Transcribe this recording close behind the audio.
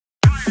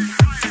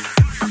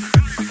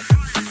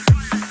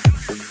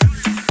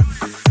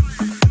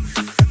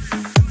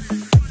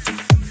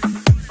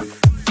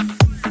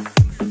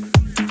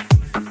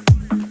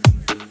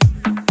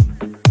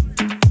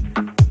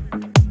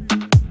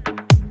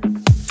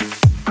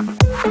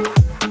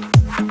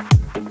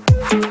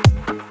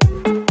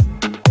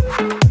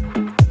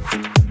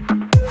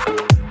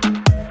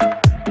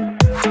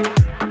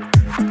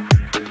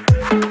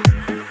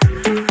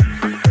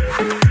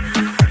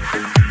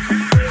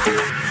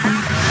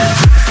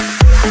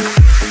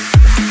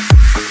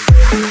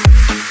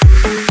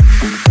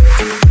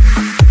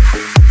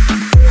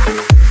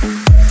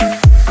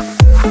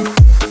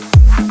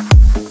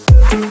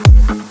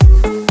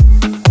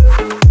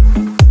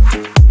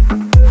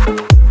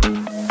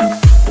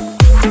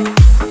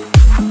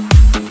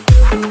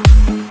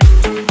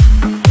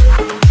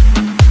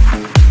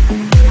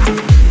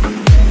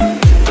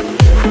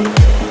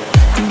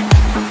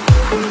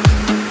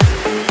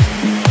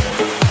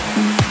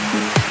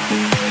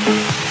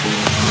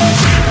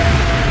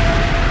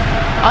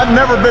I've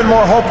never been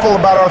more hopeful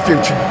about our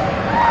future.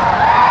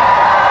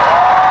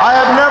 I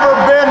have never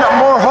been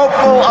more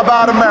hopeful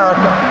about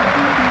America.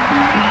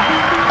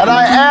 And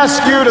I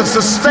ask you to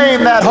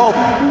sustain that hope.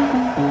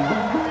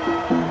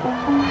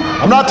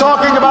 I'm not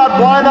talking about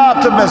blind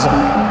optimism,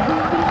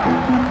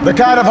 the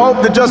kind of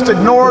hope that just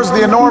ignores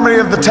the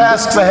enormity of the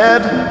tasks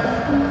ahead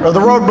or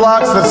the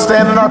roadblocks that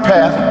stand in our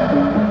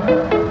path.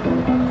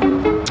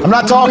 I'm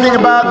not talking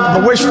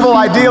about the wishful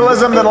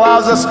idealism that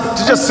allows us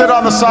to just sit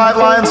on the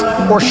sidelines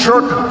or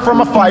shirk from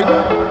a fight.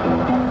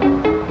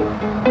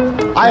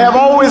 I have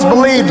always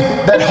believed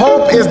that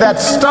hope is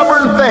that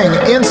stubborn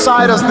thing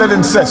inside us that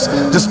insists,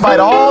 despite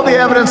all the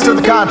evidence to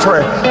the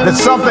contrary, that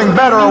something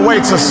better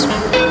awaits us,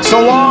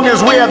 so long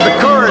as we have the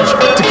courage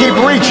to keep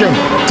reaching,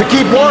 to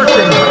keep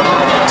working,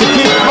 to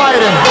keep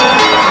fighting.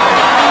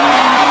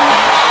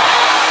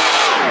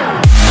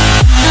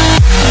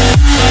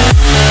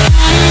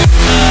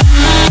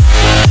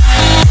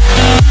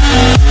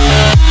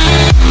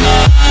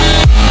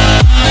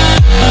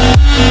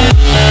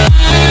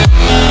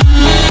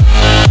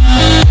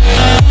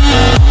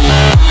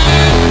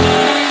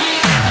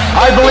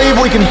 I believe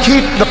we can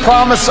keep the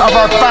promise of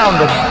our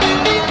founding.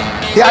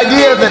 The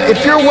idea that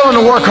if you're willing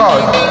to work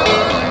hard,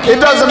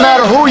 it doesn't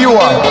matter who you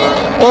are,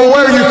 or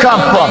where you come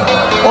from,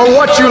 or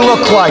what you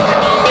look like,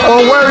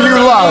 or where you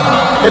love.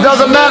 It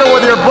doesn't matter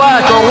whether you're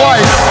black or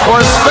white, or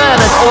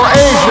Hispanic, or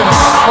Asian,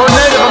 or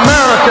Native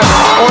American,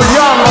 or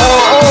young or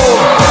old,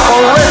 or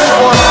rich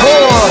or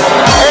poor,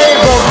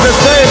 able,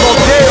 disabled,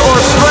 gay or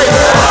straight.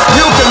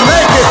 You can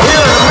make it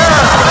here in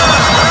America.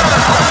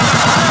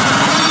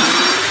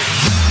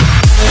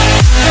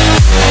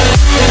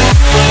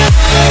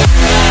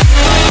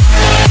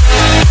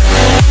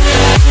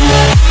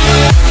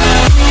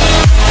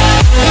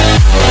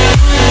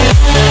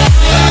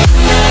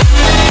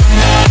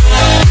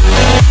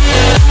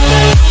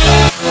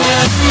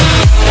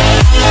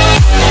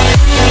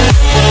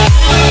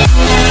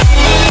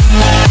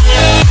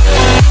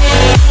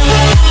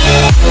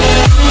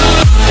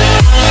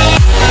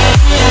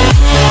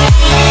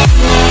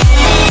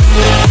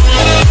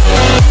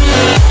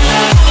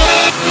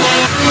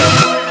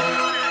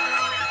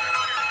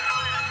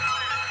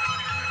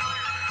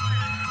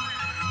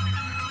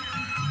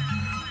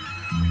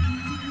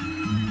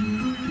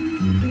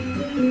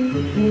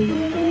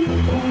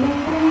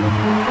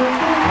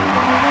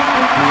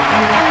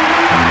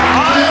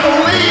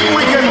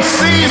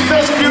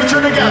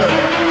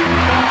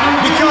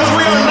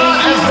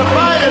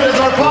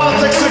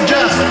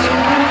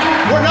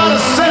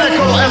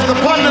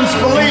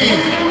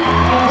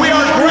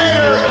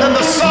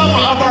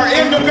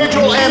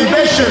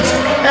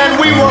 And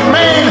we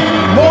remain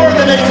more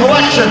than a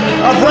collection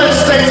of red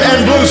states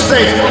and blue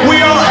states.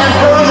 We are and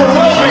forever